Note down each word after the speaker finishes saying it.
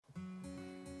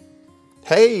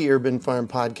Hey, Urban Farm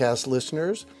Podcast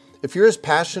listeners. If you're as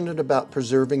passionate about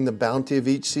preserving the bounty of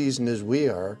each season as we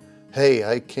are, hey,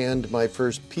 I canned my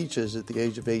first peaches at the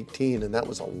age of 18, and that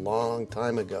was a long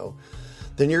time ago,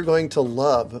 then you're going to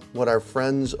love what our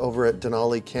friends over at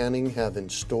Denali Canning have in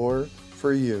store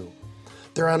for you.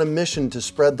 They're on a mission to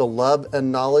spread the love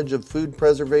and knowledge of food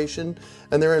preservation,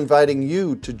 and they're inviting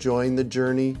you to join the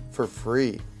journey for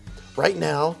free. Right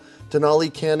now,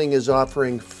 Denali Canning is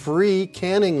offering free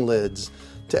canning lids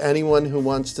to anyone who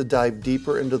wants to dive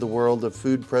deeper into the world of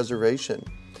food preservation.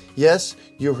 Yes,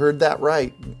 you heard that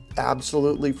right,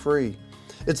 absolutely free.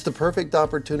 It's the perfect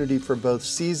opportunity for both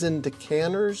seasoned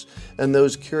canners and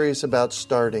those curious about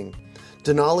starting.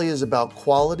 Denali is about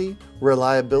quality,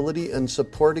 reliability, and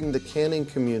supporting the canning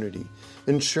community,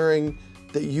 ensuring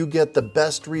that you get the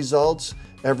best results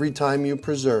every time you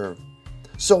preserve.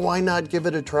 So why not give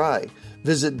it a try?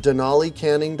 Visit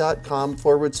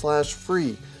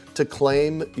denalicanning.com/free to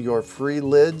claim your free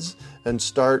lids and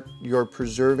start your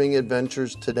preserving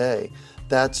adventures today.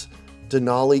 That's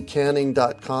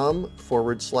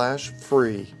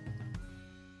denalicanning.com/free.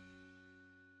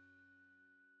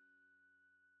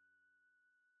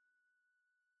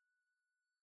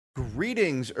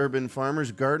 Greetings, urban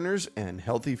farmers, gardeners, and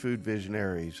healthy food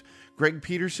visionaries. Greg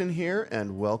Peterson here,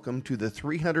 and welcome to the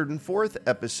 304th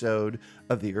episode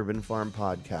of the Urban Farm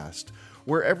Podcast,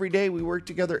 where every day we work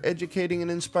together educating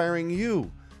and inspiring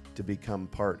you to become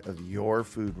part of your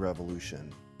food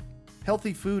revolution.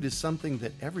 Healthy food is something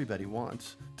that everybody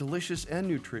wants. Delicious and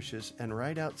nutritious, and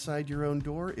right outside your own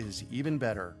door is even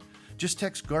better. Just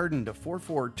text GARDEN to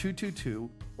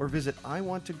 44222 or visit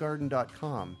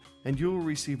iwanttogarden.com and you will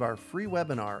receive our free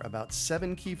webinar about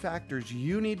 7 key factors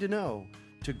you need to know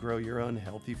to grow your own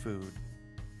healthy food.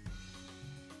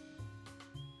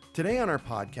 Today on our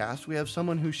podcast, we have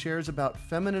someone who shares about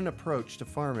feminine approach to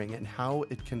farming and how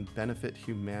it can benefit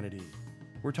humanity.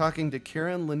 We're talking to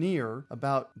Karen Lanier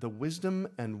about the wisdom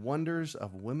and wonders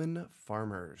of women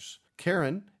farmers.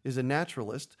 Karen is a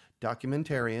naturalist,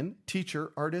 documentarian,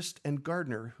 teacher, artist, and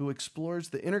gardener who explores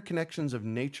the interconnections of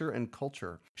nature and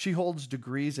culture. She holds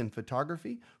degrees in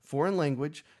photography, foreign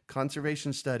language,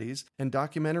 conservation studies, and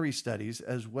documentary studies,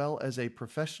 as well as a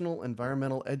professional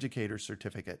environmental educator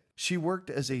certificate. She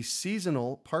worked as a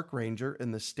seasonal park ranger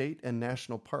in the state and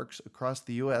national parks across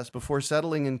the U.S. before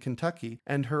settling in Kentucky,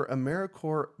 and her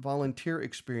AmeriCorps volunteer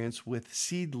experience with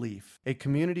Seed Leaf, a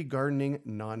community gardening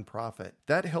nonprofit.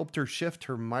 That helped her shift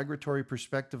her migratory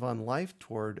perspective on life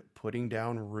toward putting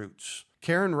down roots.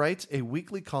 Karen writes a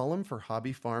weekly column for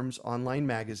Hobby Farms online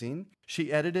magazine. She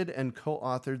edited and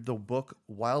co-authored the book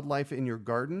Wildlife in Your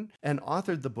Garden and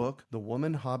authored the book The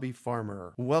Woman Hobby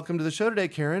Farmer. Welcome to the show today,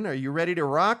 Karen. Are you ready to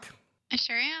rock? I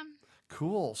sure am.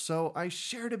 Cool. So I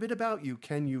shared a bit about you.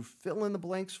 Can you fill in the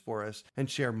blanks for us and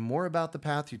share more about the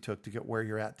path you took to get where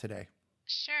you're at today?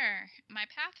 Sure. My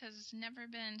path has never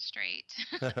been straight.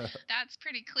 That's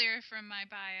pretty clear from my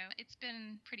bio. It's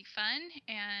been pretty fun,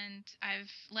 and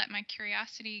I've let my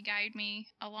curiosity guide me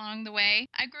along the way.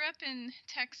 I grew up in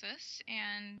Texas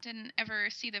and didn't ever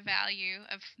see the value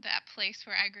of that place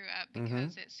where I grew up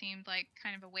because it seemed like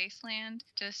kind of a wasteland,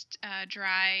 just a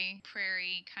dry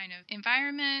prairie kind of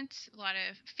environment, a lot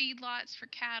of feedlots for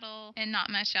cattle, and not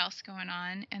much else going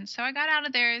on. And so I got out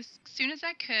of there as soon as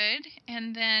I could,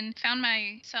 and then found myself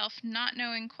not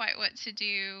knowing quite what to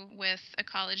do with a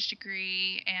college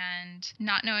degree and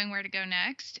not knowing where to go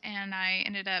next. And I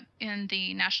ended up in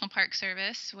the National Park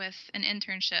Service with an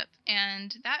internship.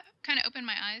 And that kind of opened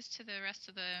my eyes to the rest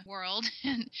of the world.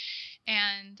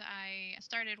 And I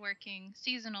started working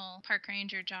seasonal park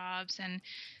ranger jobs. And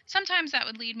sometimes that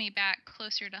would lead me back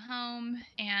closer to home,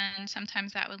 and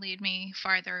sometimes that would lead me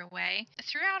farther away.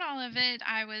 Throughout all of it,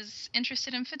 I was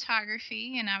interested in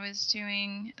photography, and I was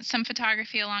doing some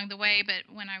photography along the way, but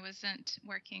when I wasn't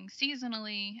working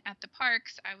seasonally at the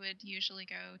parks, I would usually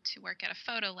go to work at a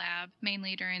photo lab,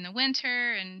 mainly during the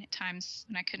winter and times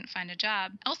when I couldn't find a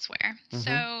job elsewhere.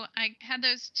 So I had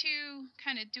those two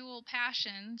kind of dual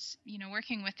passions,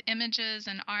 working with images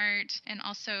and art, and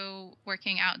also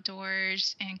working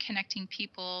outdoors and connecting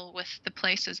people with the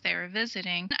places they were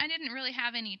visiting. I didn't really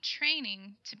have any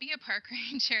training to be a park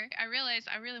ranger. I realized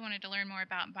I really wanted to learn more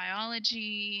about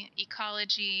biology,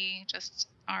 ecology, just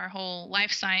our whole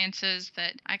life sciences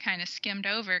that I kind of skimmed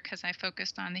over because I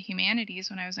focused on the humanities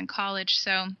when I was in college.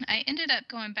 So I ended up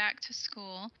going back to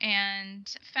school and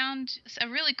found a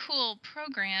really cool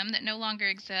program that no longer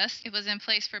exists. It was in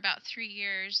place for about 3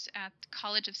 years at the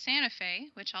College of Santa Fe,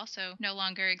 which also no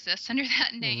longer exists under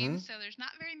that name. So there's not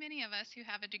very many of us who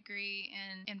have a degree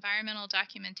in environmental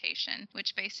documentation,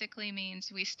 which basically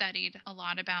means we studied a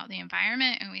lot about the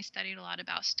environment and we studied a lot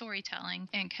about storytelling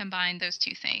and combined those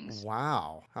two things.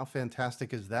 Wow. How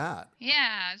fantastic is that?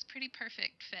 Yeah, it's a pretty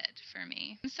perfect fit for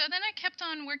me. So then I kept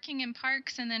on working in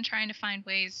parks and then trying to find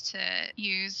ways to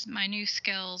use my new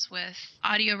skills with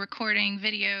audio recording,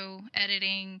 video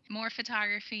editing, more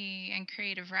photography, and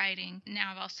creative writing.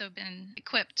 Now I've also been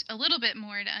equipped a little bit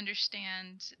more to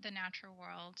understand the natural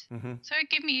world. So it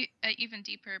gave me an even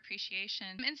deeper appreciation.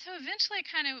 And so eventually I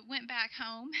kind of went back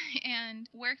home and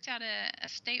worked at a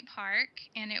state park,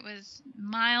 and it was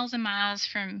miles and miles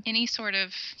from any sort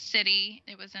of city.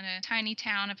 It was in a tiny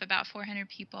town of about 400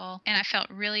 people, and I felt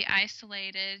really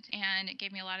isolated, and it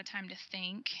gave me a lot of time to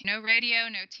think. No radio,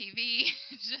 no TV,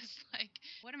 just like,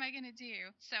 what am I going to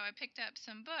do? So I picked up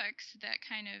some books that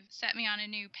kind of set me on a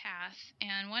new path,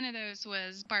 and one of those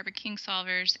was Barbara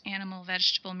Kingsolver's Animal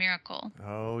Vegetable Miracle.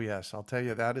 Oh, yes. I'll tell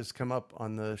you, that has come up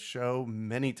on the show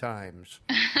many times.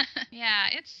 Yeah,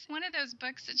 it's one of those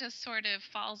books that just sort of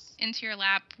falls into your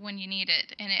lap when you need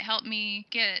it. And it helped me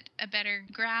get a better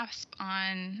grasp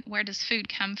on where does food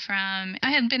come from.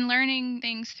 I had been learning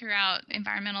things throughout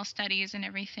environmental studies and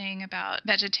everything about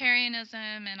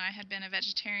vegetarianism. And I had been a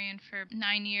vegetarian for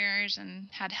 9 years and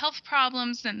had health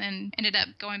problems and then ended up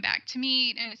going back to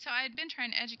meat. And so I had been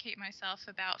trying to educate myself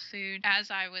about food as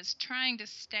I was trying to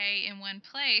stay in one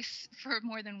place for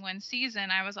more than one season.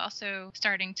 I was also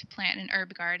starting to plant an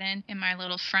herb garden in my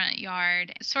little front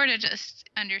yard, sort of just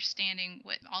understanding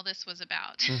what all this was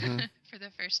about for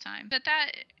the first time. But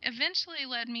that eventually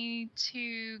led me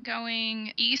to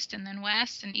going east and then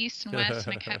west and east and west,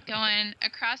 and I kept going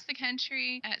across the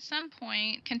country. At some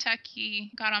point,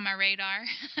 Kentucky got on my radar,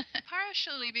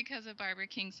 partially because of Barbara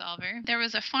Kingsolver. There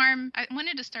was a farm. I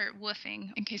wanted to start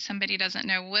WWOOFing. In case somebody doesn't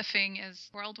know, WWOOFing is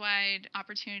Worldwide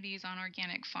Opportunities on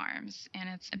Organic Farms, and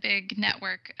it's a big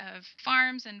network of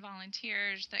farms and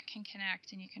volunteers that can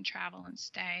connect, and you can travel and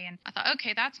stay. And I thought,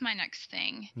 okay, that's my next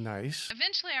thing. Nice.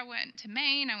 Eventually, I went to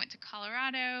Maine, I went to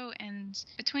Colorado, and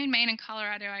between Maine and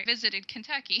Colorado, I visited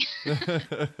Kentucky.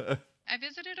 I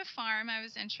visited a farm I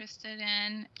was interested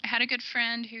in. I had a good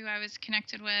friend who I was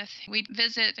connected with. We'd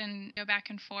visit and go back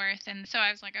and forth. And so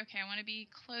I was like, okay, I want to be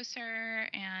closer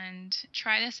and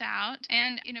try this out.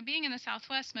 And, being in the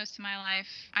Southwest most of my life,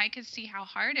 I could see how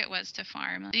hard it was to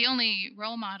farm. The only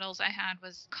role models I had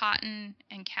was cotton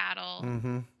and cattle,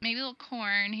 maybe a little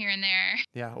corn here and there.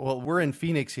 Yeah, well, we're in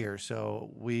Phoenix here, so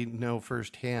we know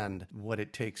firsthand what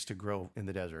it takes to grow in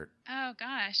the desert. Oh,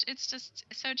 gosh, it's just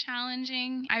so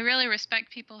challenging. I really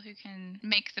respect people who can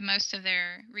make the most of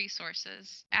their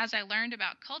resources. As I learned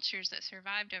about cultures that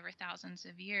survived over thousands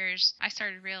of years, I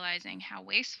started realizing how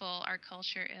wasteful our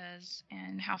culture is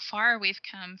and how far we've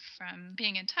come from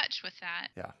being in touch with that.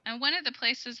 Yeah. And one of the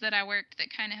places that I worked that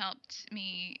kind of helped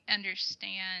me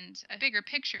understand a bigger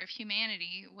picture of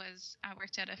humanity was I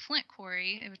worked at a flint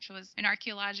quarry, which was an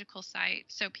archaeological site.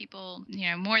 So people,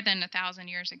 more than 1,000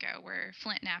 years ago were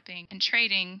flint napping and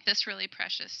trading this really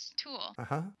precious tool.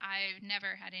 I've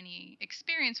never had any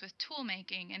experience with tool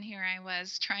making, and here I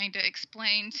was trying to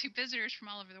explain to visitors from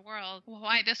all over the world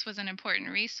why this was an important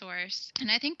resource.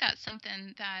 And I think that's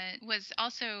something that was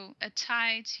also a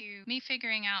tie to me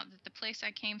figuring out that the place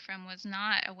I came from was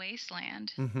not a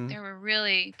wasteland. There were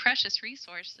really precious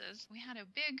resources. We had a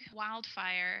big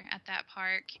wildfire at that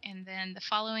park, and then the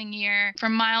following year, for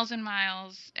miles and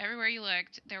miles, everywhere you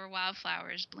looked, there were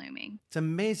wildflowers blooming. It's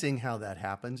amazing how that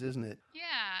happens, isn't it?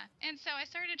 Yeah. And so I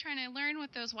started trying to learn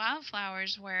what those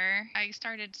wildflowers were. I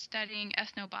started studying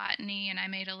ethnobotany, and I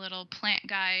made a little plant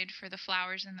guide for the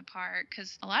flowers in the park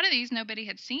because a lot of these nobody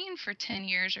had seen for 10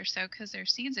 years or so because their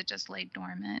seeds had just laid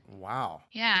dormant. Wow.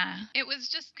 Yeah. It was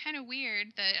just kind of weird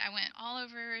that I went all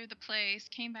over the place,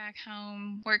 came back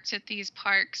home, worked at these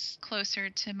parks closer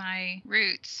to my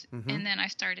roots, and then I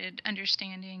started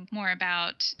understanding more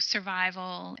about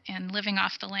survival and living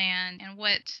off the land and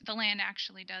what the land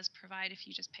actually does provide if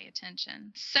you just pay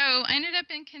attention. So I ended up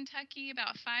in Kentucky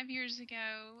about 5 years ago.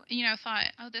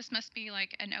 Thought, oh, this must be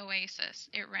like an oasis.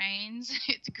 It rains,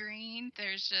 it's green,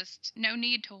 there's just no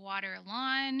need to water a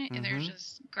lawn, and there's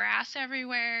just grass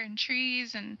everywhere and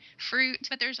trees and fruit.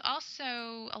 But there's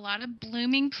also a lot of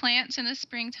blooming plants in the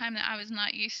springtime that I was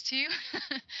not used to.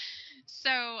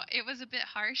 So it was a bit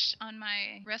harsh on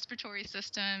my respiratory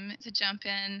system to jump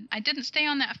in. I didn't stay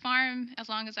on that farm as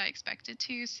long as I expected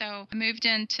to, so I moved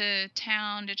into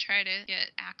town to try to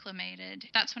get acclimated.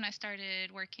 That's when I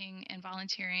started working and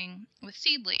volunteering with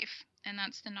Seed Leaf. And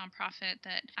that's the nonprofit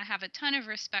that I have a ton of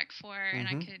respect for, and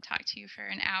I could talk to you for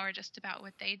an hour just about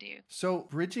what they do. So,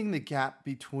 bridging the gap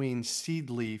between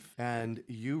Seed Leaf and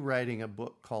you writing a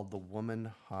book called The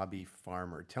Woman Hobby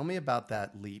Farmer. Tell me about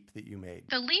that leap that you made.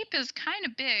 The leap is kind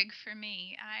of big for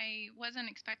me. I wasn't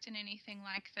expecting anything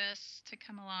like this to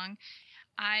come along.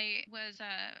 I was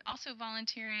also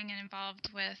volunteering and involved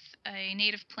with a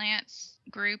native plants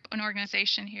group, an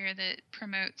organization here that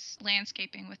promotes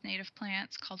landscaping with native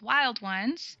plants called Wild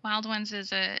Ones. Wild Ones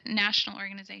is a national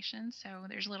organization, so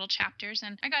there's little chapters,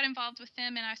 and I got involved with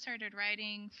them and I started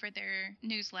writing for their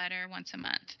newsletter once a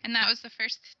month. And that was the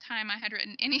first time I had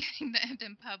written anything that had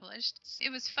been published.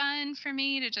 It was fun for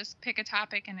me to just pick a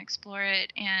topic and explore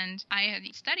it, and I had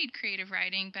studied creative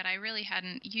writing, but I really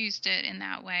hadn't used it in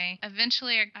that way.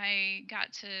 Eventually, I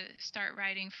got to start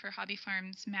writing for Hobby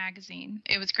Farms magazine.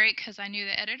 It was great because I knew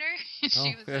the editor.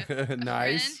 She was a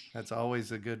nice. friend. That's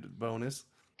always a good bonus.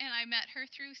 And I met her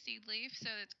through Seed Leaf, so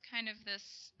it's kind of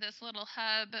this little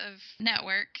hub of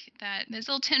network that there's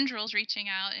little tendrils reaching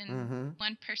out, and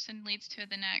one person leads to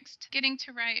the next. Getting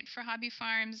to write for Hobby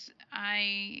Farms,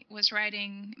 I was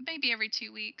writing maybe every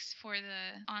 2 weeks for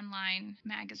the online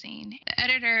magazine. The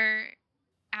editor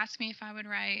asked me if I would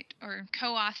write or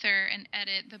co-author and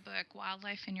edit the book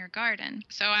Wildlife in Your Garden.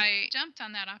 So I jumped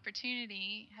on that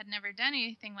opportunity, had never done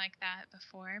anything like that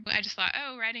before. I just thought,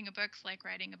 writing a book's like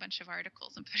writing a bunch of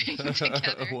articles and putting them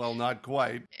together. Well, not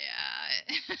quite.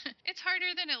 Yeah, it's harder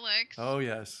than it looks. Oh,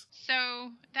 yes.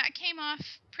 So that came off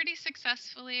pretty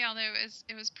successfully, although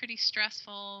it was pretty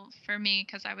stressful for me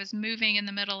because I was moving in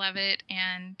the middle of it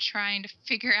and trying to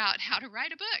figure out how to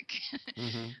write a book.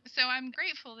 So I'm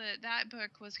grateful that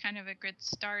book was kind of a good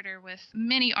starter with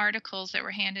many articles that were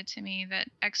handed to me that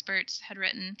experts had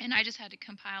written, and I just had to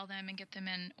compile them and get them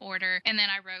in order, and then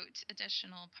I wrote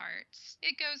additional parts.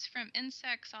 It goes from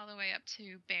insects all the way up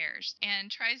to bears and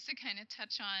tries to kind of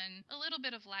touch on a little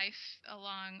bit of life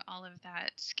along all of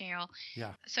that scale.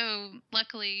 Yeah. So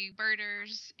luckily,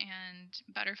 birders and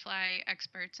butterfly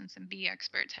experts and some bee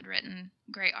experts had written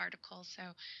great articles, so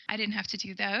I didn't have to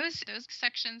do those. Those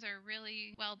sections are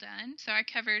really well done. So I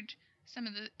covered some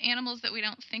of the animals that we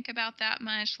don't think about that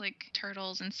much, like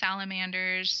turtles and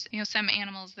salamanders, some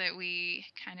animals that we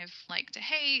kind of like to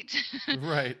hate.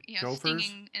 Right. Gophers.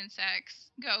 Stinging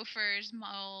insects, gophers,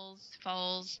 moles,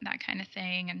 voles, that kind of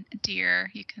thing, and deer.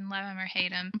 You can love them or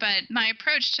hate them. But my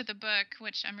approach to the book,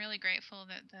 which I'm really grateful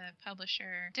that the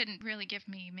publisher didn't really give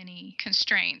me many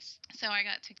constraints. So I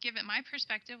got to give it my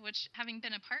perspective, which, having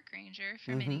been a park ranger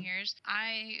for many years,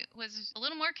 I was a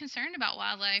little more concerned about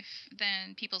wildlife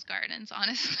than people's gardens.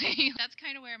 Honestly, that's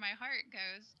kind of where my heart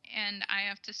goes, and I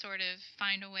have to sort of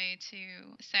find a way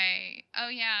to say, oh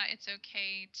yeah, it's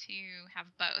okay to have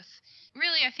both.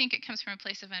 Really, I think it comes from a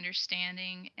place of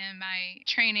understanding, and my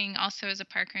training also as a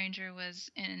park ranger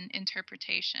was in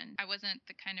interpretation. I wasn't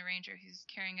the kind of ranger who's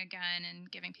carrying a gun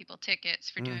and giving people tickets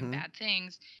for doing bad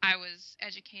things. I was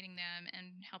educating them and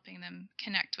helping them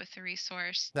connect with the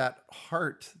resource. That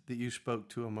heart that you spoke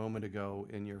to a moment ago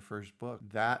in your first book,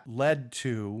 that led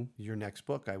to your next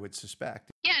book, I would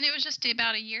suspect. Yeah, and it was just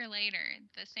about a year later,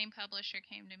 the same publisher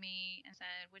came to me and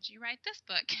said, would you write this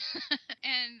book?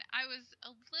 And I was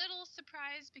a little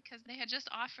surprised because they had just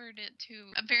offered it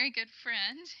to a very good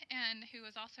friend and who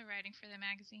was also writing for the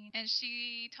magazine. And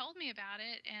she told me about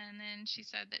it, and then she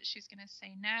said that she was going to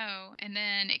say no. And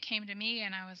then it came to me,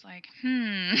 and I was like,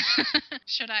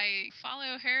 should I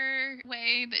follow her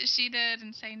way that she did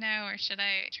and say no, or should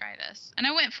I try this? And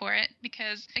I went for it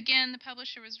because, again, the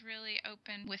publisher was really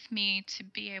open with me to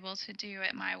be able to do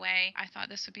it my way. I thought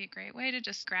this would be a great way to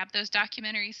just grab those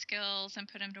documentary skills and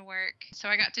put them to work. So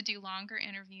I got to do longer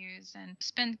interviews and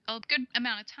spend a good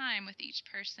amount of time with each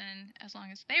person, as long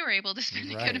as they were able to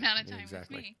spend a good amount of time with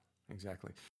me.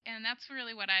 Exactly. And that's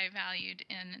really what I valued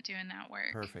in doing that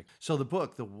work. Perfect. So the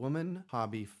book, The Woman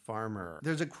Hobby Farmer,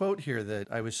 there's a quote here that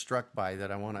I was struck by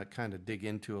that I want to kind of dig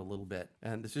into a little bit.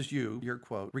 And this is your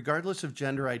quote. Regardless of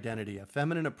gender identity, a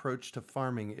feminine approach to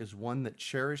farming is one that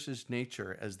cherishes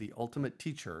nature as the ultimate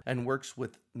teacher and works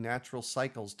with natural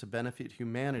cycles to benefit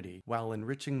humanity while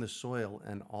enriching the soil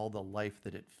and all the life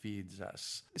that it feeds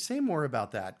us. Say more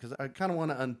about that, because I kind of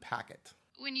want to unpack it.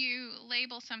 when you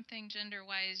label something gender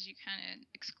wise, you kind of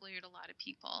exclude a lot of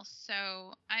people.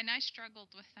 So, and I struggled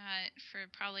with that for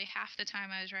probably half the time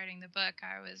I was writing the book.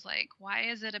 I was like,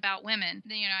 why is it about women?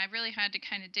 You know, I really had to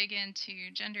kind of dig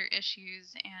into gender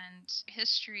issues and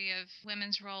history of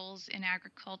women's roles in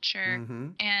agriculture. Mm-hmm.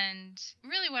 And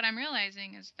really, what I'm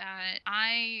realizing is that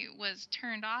I was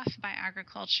turned off by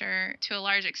agriculture to a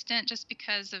large extent just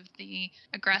because of the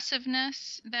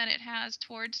aggressiveness that it has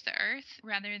towards the earth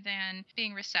rather than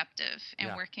being receptive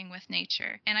and working with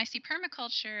nature. And I see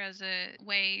permaculture as a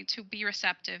way to be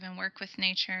receptive and work with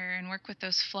nature and work with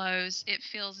those flows. It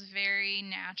feels very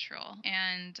natural,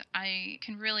 and I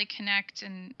can really connect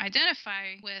and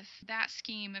identify with that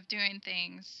scheme of doing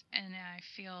things. And I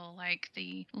feel like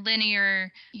the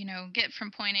linear, get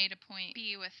from point A to point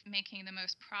B with making the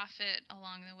most profit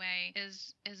along the way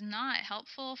is not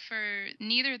helpful for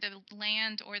neither the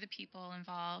land or the people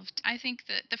involved. I think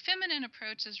that the feminine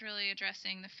approach is really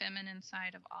addressing the feminine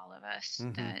side of all of us,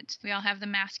 that we all have the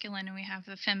masculine and we have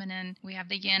the feminine, we have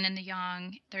the yin and the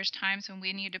yang. There's times when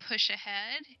we need to push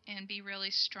ahead and be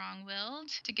really strong-willed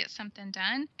to get something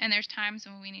done, and there's times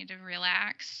when we need to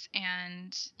relax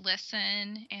and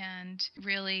listen and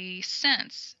really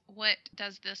sense, what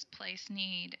does this place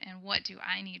need and what do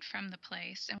I need from the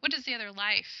place, and what does the other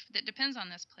life that depends on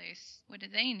this place, what do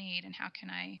they need, and how can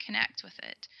I connect with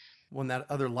it? Well, that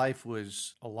other life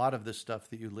was a lot of the stuff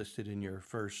that you listed in your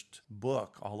first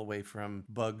book, all the way from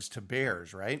bugs to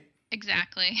bears, right?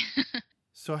 Exactly.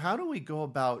 So how do we go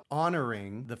about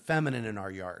honoring the feminine in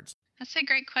our yards? That's a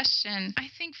great question. I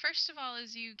think first of all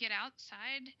is you get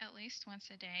outside at least once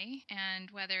a day, and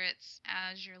whether it's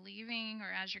as you're leaving or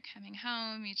as you're coming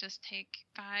home, you just take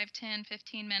 5, 10,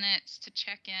 15 minutes to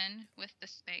check in with the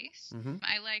space.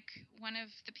 I like one of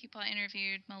the people I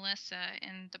interviewed, Melissa,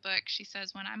 in the book. She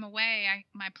says, when I'm away,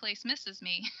 my place misses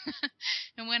me.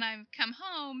 And when I come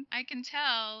home, I can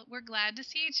tell we're glad to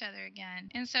see each other again.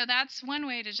 And so that's one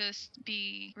way to just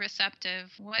be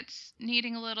receptive. What's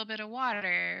needing a little bit of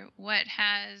water? What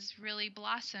has really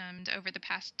blossomed over the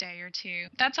past day or two?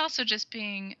 That's also just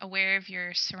being aware of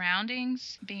your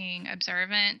surroundings, being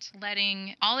observant,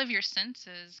 letting all of your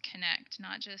senses connect,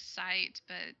 not just sight,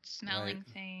 but smelling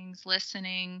things,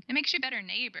 listening. It makes you a better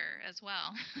neighbor as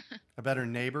well. A better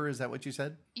neighbor, is that what you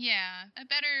said? Yeah, a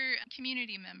better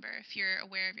community member if you're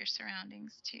aware of your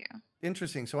surroundings too.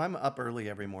 Interesting. So I'm up early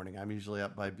every morning. I'm usually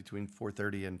up by between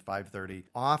 4:30 and 5:30.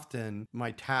 Often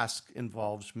my task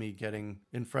involves me getting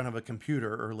in front of a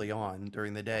computer early on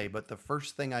during the day. But the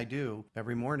first thing I do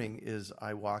every morning is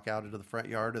I walk out into the front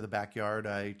yard or the backyard.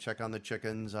 I check on the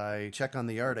chickens. I check on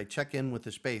the yard. I check in with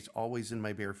the space, always in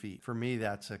my bare feet. For me,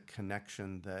 that's a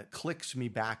connection that clicks me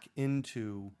back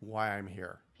into why I'm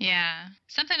here. Yeah.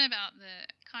 Something about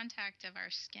the contact of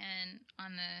our skin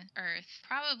on the earth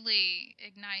probably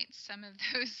ignites some of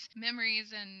those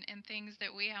memories and things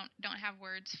that we don't have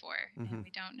words for, and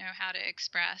we don't know how to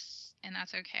express, and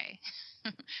that's okay.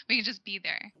 We can just be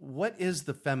there. What is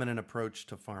the feminine approach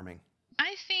to farming?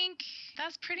 I think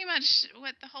that's pretty much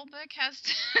what the whole book has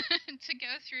to go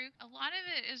through. A lot of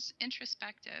it is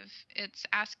introspective. It's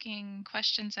asking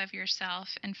questions of yourself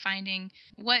and finding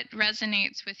what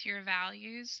resonates with your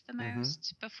values the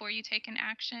most before you take an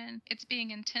action. It's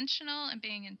being intentional and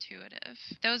being intuitive.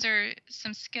 Those are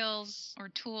some skills or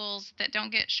tools that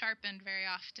don't get sharpened very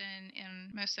often in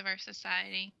most of our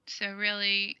society. So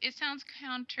really, it sounds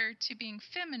counter to being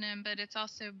feminine, but it's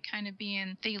also kind of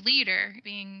being the leader,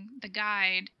 being the guide,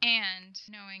 and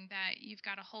knowing that you've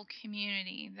got a whole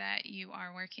community that you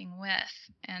are working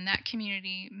with. And that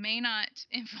community may not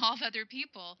involve other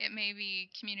people. It may be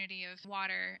a community of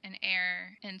water and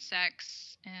air,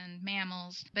 insects and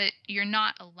mammals, but you're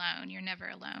not alone. You're never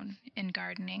alone in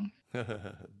gardening.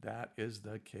 That is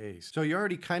the case. So you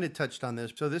already kind of touched on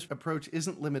this. So this approach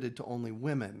isn't limited to only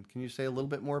women. Can you say a little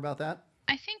bit more about that?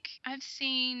 I think I've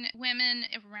seen women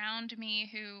around me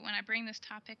who, when I bring this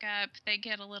topic up, they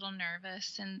get a little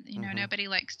nervous, and, nobody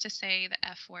likes to say the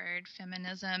F word,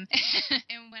 feminism.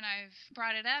 And when I've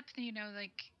brought it up,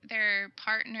 like their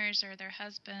partners or their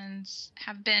husbands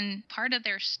have been part of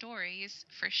their stories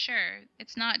for sure.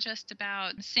 It's not just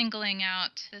about singling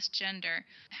out this gender.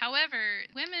 However,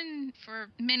 women, for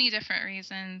many different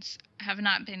reasons, have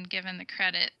not been given the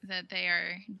credit that they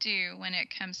are due when it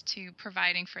comes to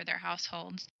providing for their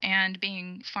households and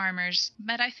being farmers.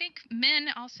 But I think men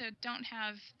also don't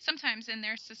have, sometimes in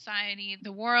their society,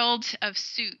 the world of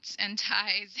suits and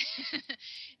ties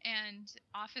and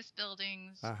office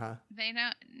buildings, Uh-huh. they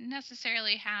don't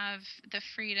necessarily have the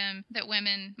freedom that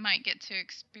women might get to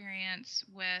experience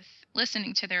with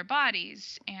listening to their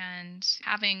bodies and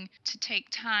having to take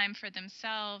time for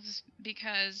themselves,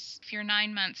 because if you're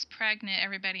 9 months pregnant,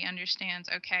 everybody understands,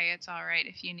 okay, it's all right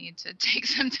if you need to take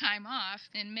some time off.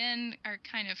 And men are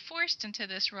kind of forced into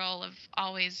this role of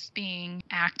always being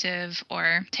active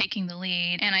or taking the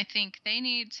lead. And I think they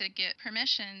need to get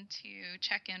permission to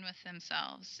check in with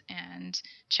themselves and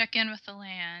check in with the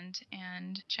land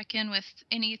and check in with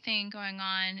anything going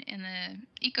on in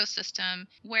the ecosystem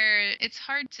where it's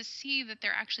hard to see that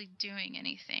they're actually doing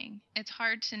anything. It's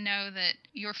hard to know that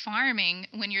you're farming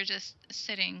when you're just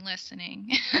sitting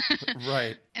listening.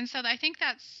 Right. And so I think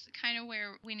that's kind of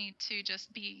where we need to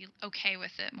just be okay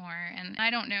with it more. And I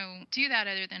don't do that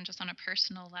other than just on a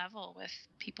personal level with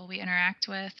people we interact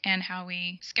with and how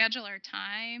we schedule our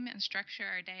time and structure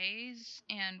our days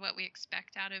and what we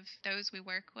expect out of those we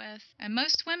work with. And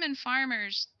most women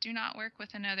farmers do not work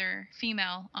with another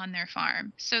female on their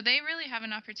farm. So they really have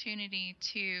an opportunity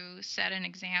to set an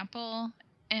example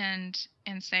and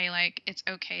say, like, it's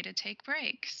okay to take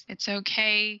breaks. It's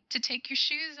okay to take your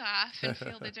shoes off and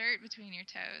feel the dirt between your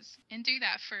toes, and do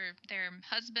that for their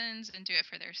husbands and do it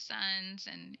for their sons,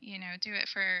 and do it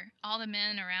for all the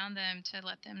men around them, to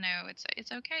let them know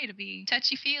it's okay to be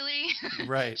touchy-feely,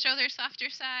 Right. show their softer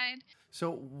side.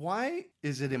 So why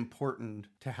is it important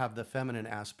to have the feminine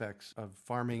aspects of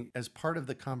farming as part of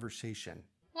the conversation?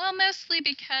 Well, mostly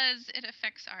because it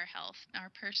affects our health,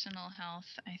 our personal health,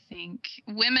 I think.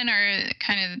 Women are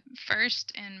kind of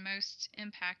first and most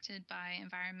impacted by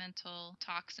environmental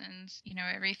toxins.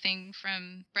 Everything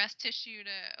from breast tissue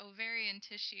to ovarian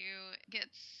tissue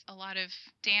gets a lot of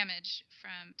damage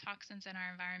from toxins in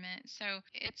our environment. So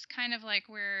it's kind of like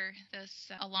we're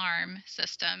this alarm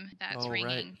system that's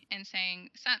ringing and saying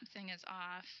something is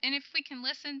off. And if we can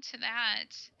listen to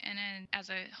that and then as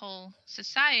a whole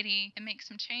society and make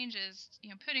some changes,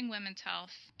 putting women's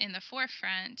health in the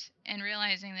forefront and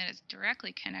realizing that it's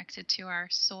directly connected to our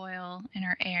soil and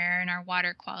our air and our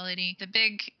water quality. The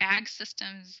big ag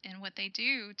systems and what they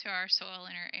do to our soil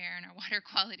and our air and our water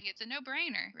quality, it's a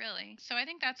no-brainer, really. So I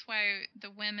think that's why the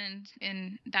women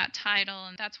in that title,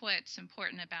 and that's what's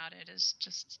important about it, is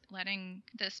just letting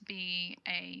this be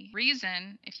a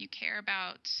reason. If you care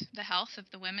about the health of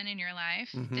the women in your life,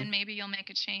 then maybe you'll make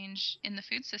a change in the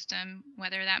food system,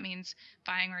 whether that means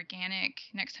buying organic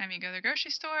next time you go to the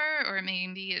grocery store, or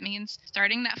maybe it means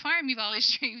starting that farm you've always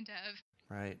dreamed of.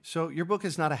 Right. So your book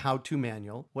is not a how-to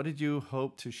manual. What did you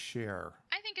hope to share?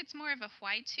 I think it's more of a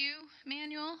why-to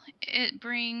manual. It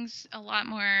brings a lot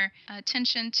more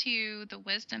attention to the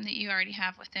wisdom that you already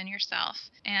have within yourself.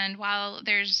 And while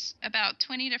there's about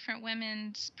 20 different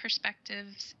women's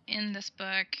perspectives in this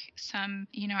book, some,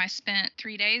 I spent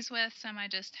 3 days with, some I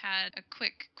just had a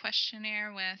quick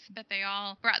questionnaire with, but they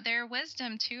all brought their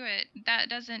wisdom to it. That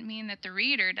doesn't mean that the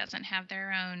reader doesn't have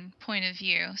their own point of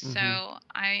view. So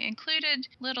I included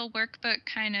little workbook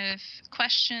kind of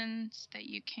questions that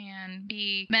you can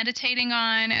be meditating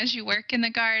on as you work in the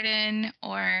garden,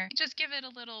 or just give it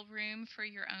a little room for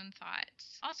your own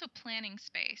thoughts. Also, planning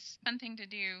space. Fun thing to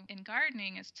do in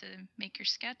gardening is to make your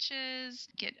sketches,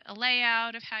 get a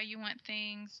layout of how you want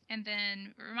things, and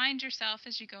then remind yourself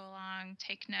as you go along,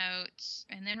 take notes,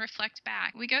 and then reflect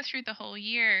back. We go through the whole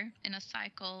year in a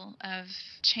cycle of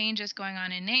changes going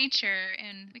on in nature,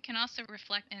 and we can also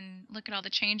reflect and look at all the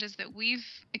changes that we've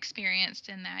experienced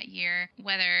in that year,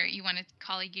 whether you want to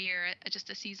call a year just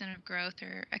a season of growth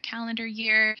or a calendar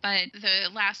year. But the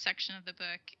last section of the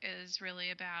book is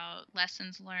really about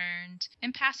lessons learned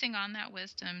and passing on that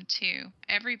wisdom too.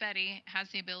 Everybody has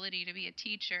the ability to be a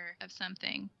teacher of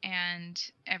something, and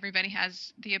everybody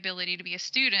has the ability to be a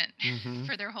student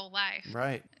for their whole life.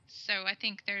 Right. So I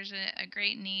think there's a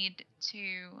great need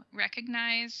to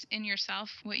recognize in yourself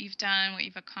what you've done, what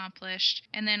you've accomplished,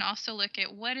 and then also look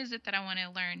at what is it that I want to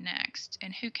learn next,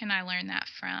 and who can I learn that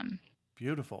from?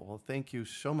 Beautiful. Well, thank you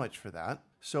so much for that.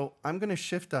 So I'm going to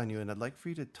shift on you, and I'd like for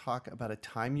you to talk about a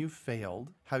time you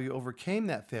failed, how you overcame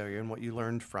that failure, and what you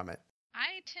learned from it.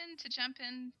 I tend to jump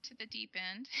into the deep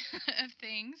end of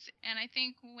things, and I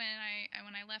think when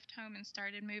I left home and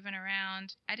started moving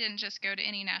around, I didn't just go to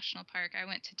any national park. I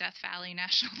went to Death Valley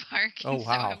National Park. Oh,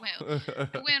 wow. So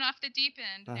I went off the deep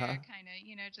end there, kind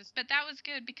of, but that was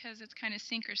good because it's kind of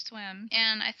sink or swim.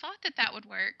 And I thought that would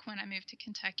work when I moved to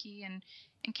Kentucky, and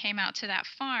and came out to that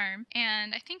farm.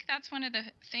 And I think that's one of the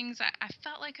things I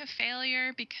felt like a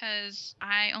failure because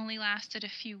I only lasted a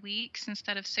few weeks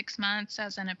instead of 6 months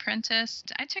as an apprentice.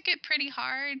 I took it pretty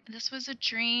hard. This was a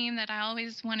dream that I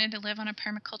always wanted to live on a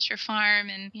permaculture farm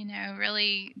and,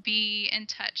 really be in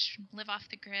touch, live off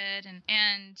the grid.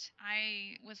 And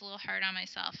I was a little hard on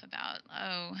myself about,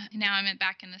 now I'm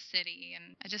back in the city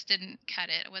and I just didn't cut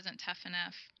it. It wasn't tough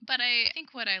enough. But I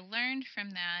think what I learned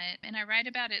from that, and I write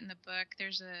about it in the book,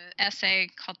 there's an essay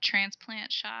called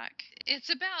Transplant Shock. It's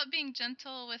about being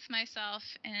gentle with myself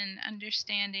and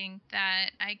understanding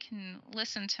that I can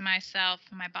listen to myself.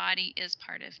 My body is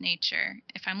part of nature.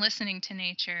 If I'm listening to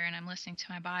nature and I'm listening to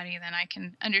my body, then I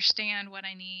can understand what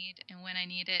I need and when I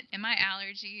need it. And my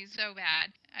allergies so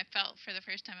bad. I felt for the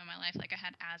first time in my life like I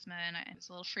had asthma and I was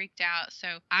a little freaked out. So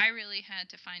I really had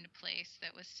to find a place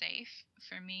that was safe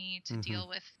for me to deal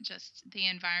with just the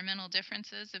environmental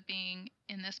differences of being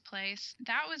in this place.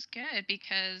 That was good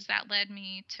because that led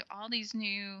me to all these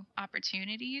new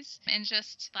opportunities. And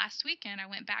just last weekend, I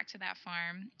went back to that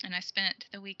farm and I spent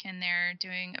the weekend there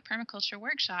doing a permaculture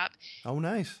workshop. Oh,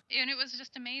 nice. And it was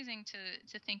just amazing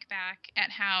to think back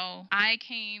at how I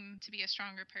came to be a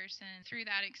stronger person through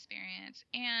that experience.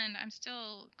 And I'm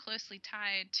still closely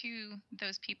tied to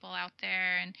those people out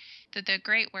there and the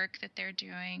great work that they're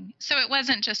doing. So it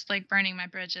wasn't just like burning my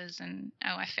bridges and,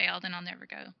 I failed and I'll never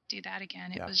go do that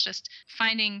again. It was just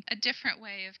finding a different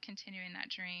way of continuing that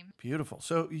dream. Beautiful.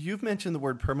 So you've mentioned the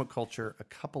word permaculture a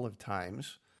couple of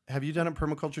times. Have you done a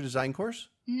permaculture design course?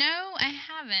 No, I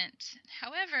haven't.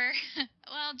 However,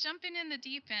 jumping in the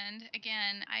deep end,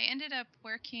 again, I ended up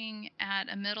working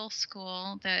at a middle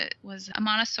school that was a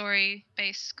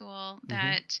Montessori-based school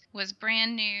that was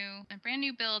brand new, a brand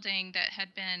new building that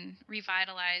had been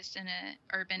revitalized in an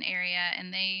urban area,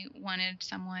 and they wanted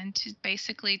someone to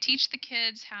basically teach the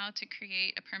kids how to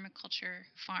create a permaculture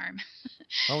farm.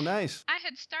 Oh, nice. I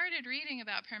had started reading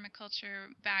about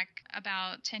permaculture back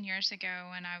about 10 years ago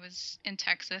when I was in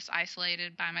Texas,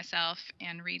 isolated by myself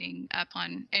and reading up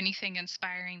on anything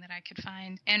inspiring that I could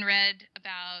find, and read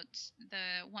about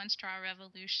the One Straw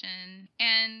Revolution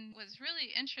and was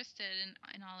really interested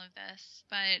in all of this.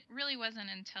 But really wasn't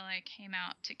until I came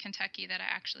out to Kentucky that I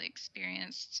actually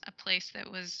experienced a place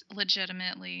that was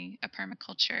legitimately a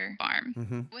permaculture farm.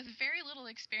 With very little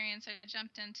experience, I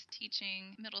jumped into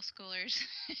teaching middle schoolers.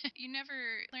 You never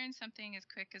learn something as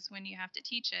quick as when you have to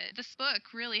teach it. This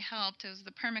book really helped. It was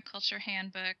the Permaculture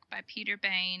Handbook by Peter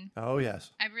Bain. Oh,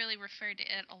 yes. I really referred to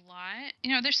it a lot.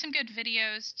 There's some good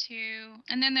videos too.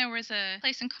 And then there was a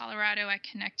place in Colorado I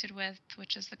connected with,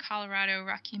 which is the Colorado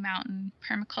Rocky Mountain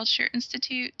Permaculture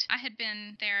Institute. I had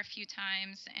been there a few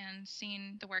times and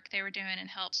seen the work they were doing and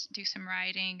helped do some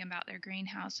writing about their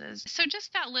greenhouses. So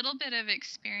just that little bit of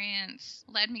experience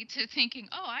led me to thinking,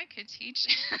 I could teach.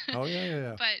 Oh,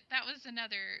 yeah. But that was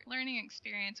another learning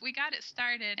experience. We got it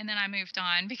started and then I moved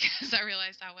on because I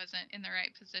realized I wasn't in the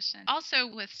right position. Also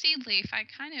with Seedleaf, I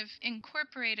kind of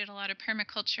incorporated a lot of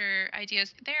permaculture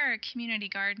ideas. They're a community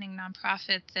gardening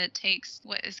nonprofit that takes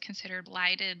what is considered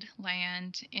blighted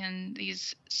land in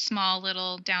these small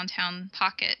little downtown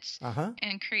pockets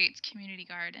and creates community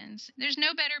gardens. There's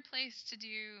no better place to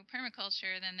do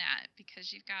permaculture than that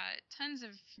because you've got tons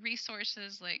of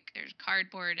resources, like there's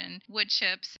cardboard and wood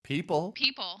chips. People,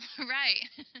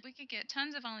 right. We could get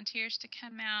tons of volunteers to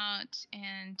come out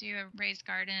and do a raised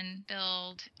garden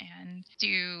build and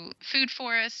do food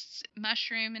forests,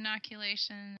 mushroom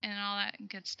inoculation, and all that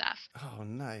good stuff. Oh,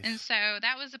 nice. And so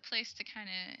that was a place to kind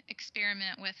of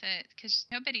experiment with it because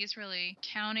nobody's really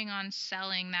counting on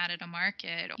selling that at a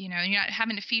market. You're not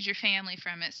having to feed your family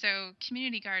from it. So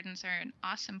community gardens are an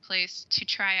awesome place to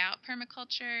try out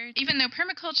permaculture, even though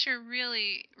permaculture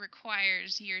really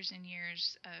requires years and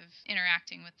years of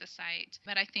interacting with the site.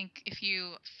 But I think if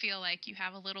you feel like you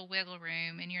have a little wiggle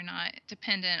room and you're not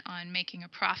dependent on making a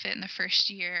profit in the first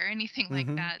year or anything like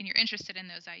that, and you're interested in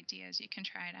those ideas, you can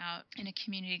try it out in a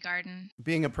community garden.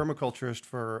 Being a permaculturist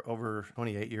for over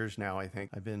 28 years now, I think,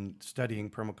 I've been studying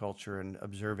permaculture and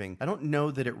observing. I don't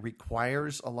know that it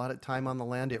requires a lot of time on the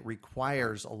land. It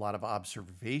requires a lot of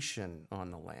observation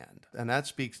on the land. And that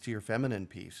speaks to your feminine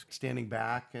piece. Standing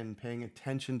back and paying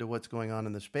attention to what's going on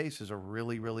in the space is a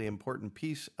really, really important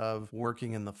piece of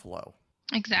working in the flow.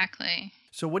 Exactly.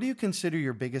 So what do you consider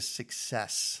your biggest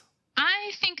success?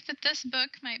 I think that this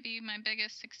book might be my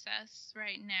biggest success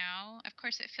right now. Of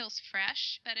course, it feels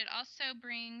fresh, but it also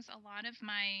brings a lot of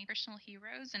my personal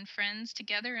heroes and friends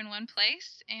together in one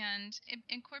place, and it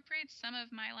incorporates some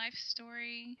of my life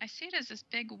story. I see it as this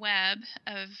big web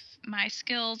of my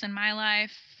skills in my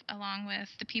life, along with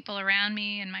the people around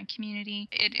me and my community.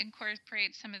 It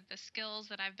incorporates some of the skills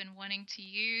that I've been wanting to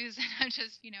use and I've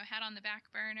just, had on the back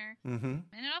burner. Mm-hmm.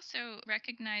 And it also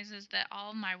recognizes that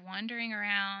all my wandering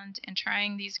around and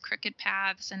trying these crooked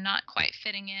paths and not quite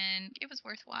fitting in, it was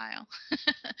worthwhile.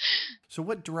 So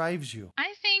what drives you?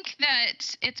 I think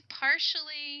that it's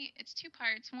two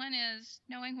parts. One is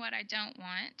knowing what I don't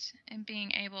want and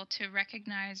being able to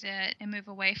recognize it and move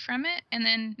away from it. And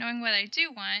then knowing what I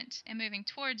do want and moving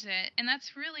towards it. And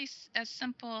that's really as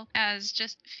simple as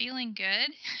just feeling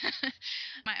good.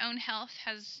 My own health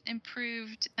has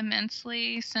improved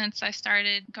immensely since I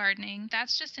started gardening.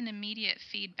 That's just an immediate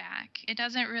feedback. It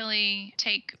doesn't really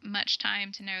take much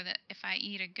time to know that if I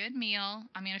eat a good meal,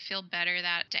 I'm going to feel better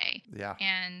that day. Yeah.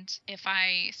 And if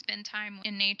I spend time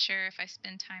in nature, if I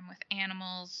spend time with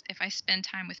animals, if I spend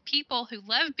time with people who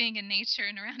love being in nature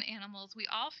and around animals, we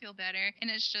all feel better. And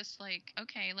it's just like,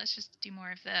 okay, let's just do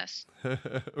more of this.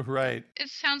 Right. It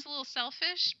sounds a little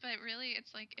selfish, but really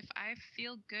it's like if I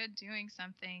feel good doing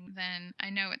something, then I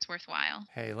know it's worthwhile.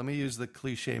 Hey, let me use the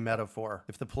cliche metaphor.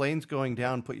 If the plane's going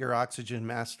down, put your oxygen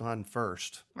mask on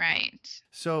first. Right.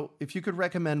 So if you could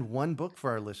recommend one book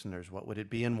for our listeners, what would it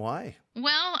be and why?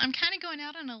 Well, I'm kind of going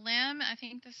out on a limb. I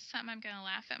think this is something I'm going to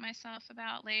laugh at myself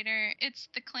about later. It's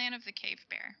The Clan of the Cave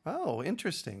Bear. Oh,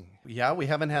 interesting. Yeah, we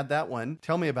haven't had that one.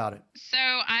 Tell me about it. So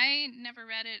I never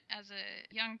read it as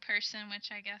a young person, which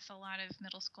I guess a lot of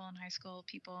middle school and high school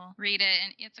people read it,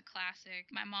 and it's a classic.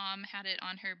 My mom had it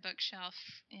on her bookshelf,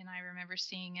 and I remember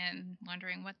seeing it and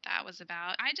wondering what that was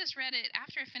about. I just read it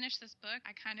after I finished this book.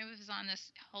 I kind of was on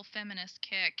this whole feminist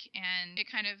kick, and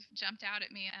it kind of jumped out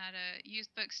at me at a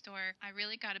used bookstore. I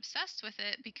really got obsessed with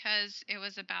it because it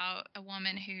was about a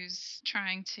woman who's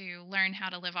trying to learn how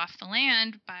to live off the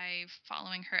land by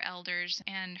following her elders,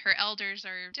 and her elders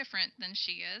are different than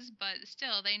she is, but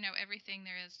still they know everything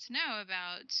there is to know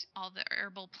about all the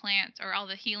herbal plants or all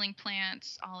the healing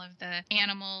plants, all of the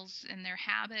animals and their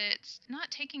habits, not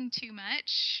taking too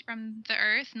much from the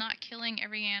earth, not killing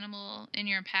every animal in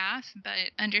your path,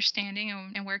 but understanding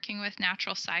and working with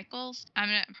natural cycles. I'm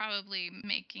probably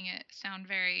making it sound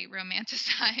very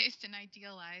romanticized and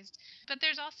idealized, but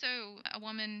there's also a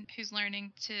woman who's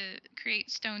learning to create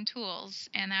stone tools,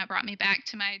 and that brought me back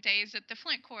to my days at the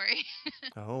flint quarry.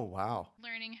 Oh, wow.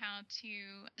 Learning how to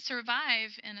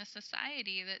survive in a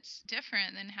society that's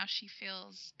different than how she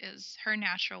feels is her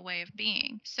natural way of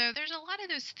being. So there's a lot of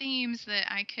those themes that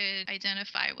I could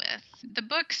identify with. The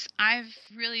books I've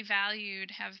really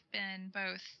valued have been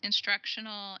both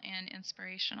instructional and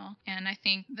inspirational, and I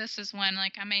think this is one,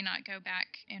 like, I may not go back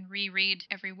and reread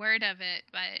every word of it,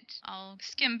 but I'll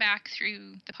skim back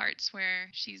through the parts where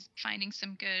she's finding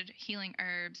some good healing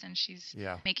herbs and she's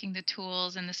making the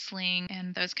tools and the sling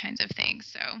and those kinds of things.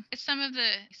 So it's some of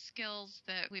the skills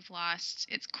that we've lost.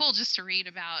 It's cool just to read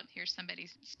about. Here's somebody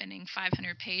spending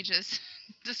 500 pages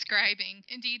describing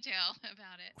in detail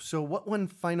about it. So what one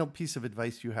final piece of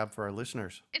advice do you have for our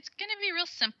listeners? It's going to be real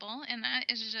simple, and that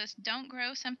is just don't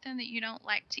grow something that you don't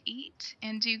like to eat,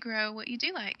 and do grow what you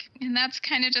do like. And that's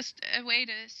kind of just a way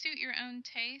to suit your own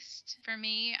taste. For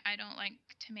me, I don't like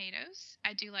tomatoes.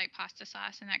 I do like pasta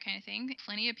sauce and that kind of thing.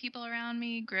 Plenty of people around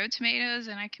me grow tomatoes,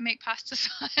 and I can make pasta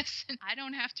sauce, and I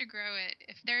don't have to grow it.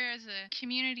 If there is a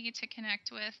community to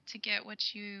connect with to get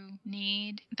what you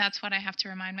need, that's what I have to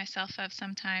remind myself of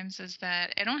sometimes, is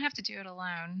that I don't have to do it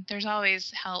alone. There's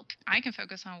always help. I can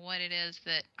focus on what it is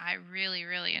that I really,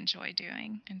 really enjoy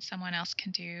doing, and someone else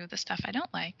can do the stuff I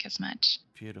don't like as much.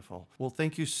 Beautiful. Well,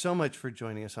 thank you so much for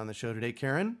joining us on the show today,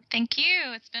 Karen. Thank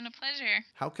you. It's been a pleasure.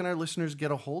 How can our listeners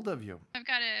get a hold of you? I've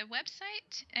got a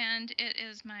website, and it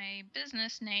is my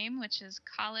business name, which is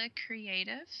Kala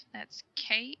Creative. That's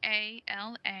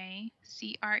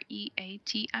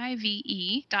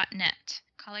KalaCreative.net.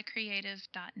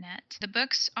 KalaCreative.net. The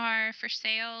books are for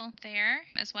sale there,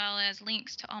 as well as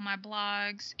links to all my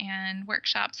blogs and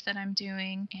workshops that I'm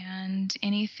doing, and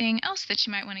anything else that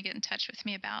you might want to get in touch with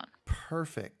me about.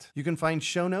 Perfect. You can find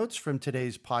show notes from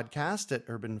today's podcast at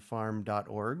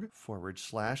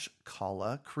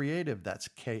urbanfarm.org/Kala Creative. That's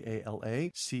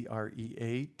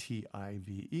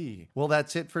KalaCreative. Well,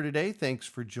 that's it for today. Thanks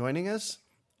for joining us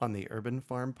on the Urban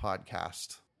Farm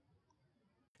Podcast.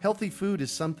 Healthy food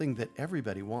is something that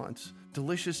everybody wants.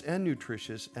 Delicious and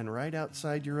nutritious, and right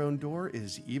outside your own door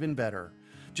is even better.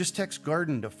 Just text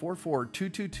GARDEN to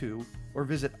 44222 or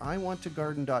visit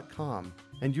iwanttogarden.com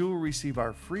and you will receive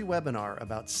our free webinar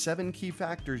about 7 key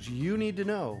factors you need to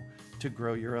know to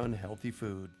grow your own healthy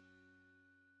food.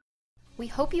 We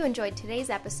hope you enjoyed today's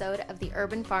episode of the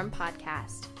Urban Farm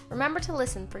Podcast. Remember to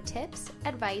listen for tips,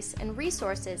 advice, and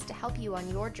resources to help you on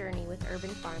your journey with urban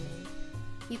farming.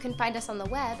 You can find us on the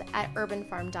web at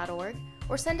urbanfarm.org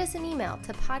or send us an email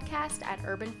to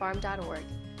podcast@urbanfarm.org.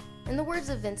 In the words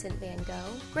of Vincent van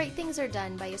Gogh, great things are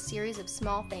done by a series of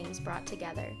small things brought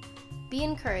together. Be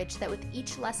encouraged that with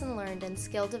each lesson learned and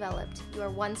skill developed, you are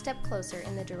one step closer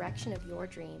in the direction of your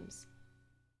dreams.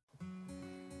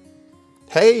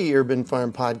 Hey, Urban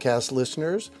Farm Podcast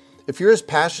listeners. If you're as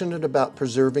passionate about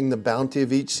preserving the bounty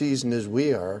of each season as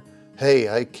we are, hey,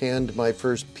 I canned my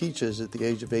first peaches at the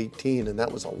age of 18, and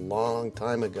that was a long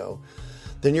time ago,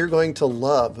 then you're going to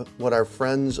love what our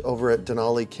friends over at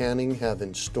Denali Canning have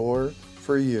in store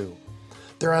for you.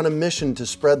 They're on a mission to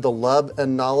spread the love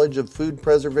and knowledge of food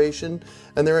preservation,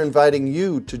 and they're inviting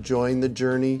you to join the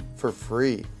journey for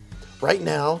free. Right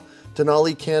now,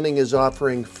 Denali Canning is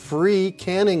offering free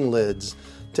canning lids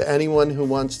to anyone who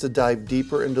wants to dive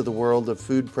deeper into the world of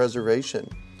food preservation.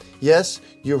 Yes,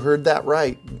 you heard that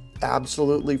right,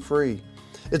 absolutely free.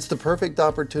 It's the perfect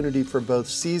opportunity for both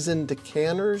seasoned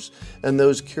canners and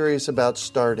those curious about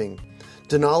starting.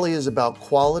 Denali is about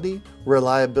quality,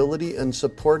 reliability, and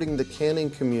supporting the canning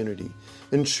community,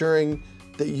 ensuring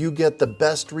that you get the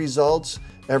best results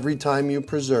every time you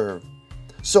preserve.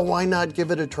 So why not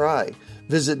give it a try?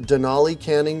 Visit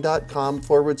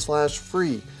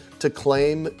denalicanning.com/free to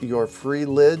claim your free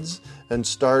lids and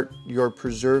start your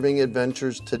preserving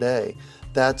adventures today.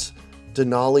 That's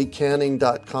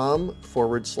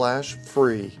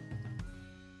denalicanning.com/free.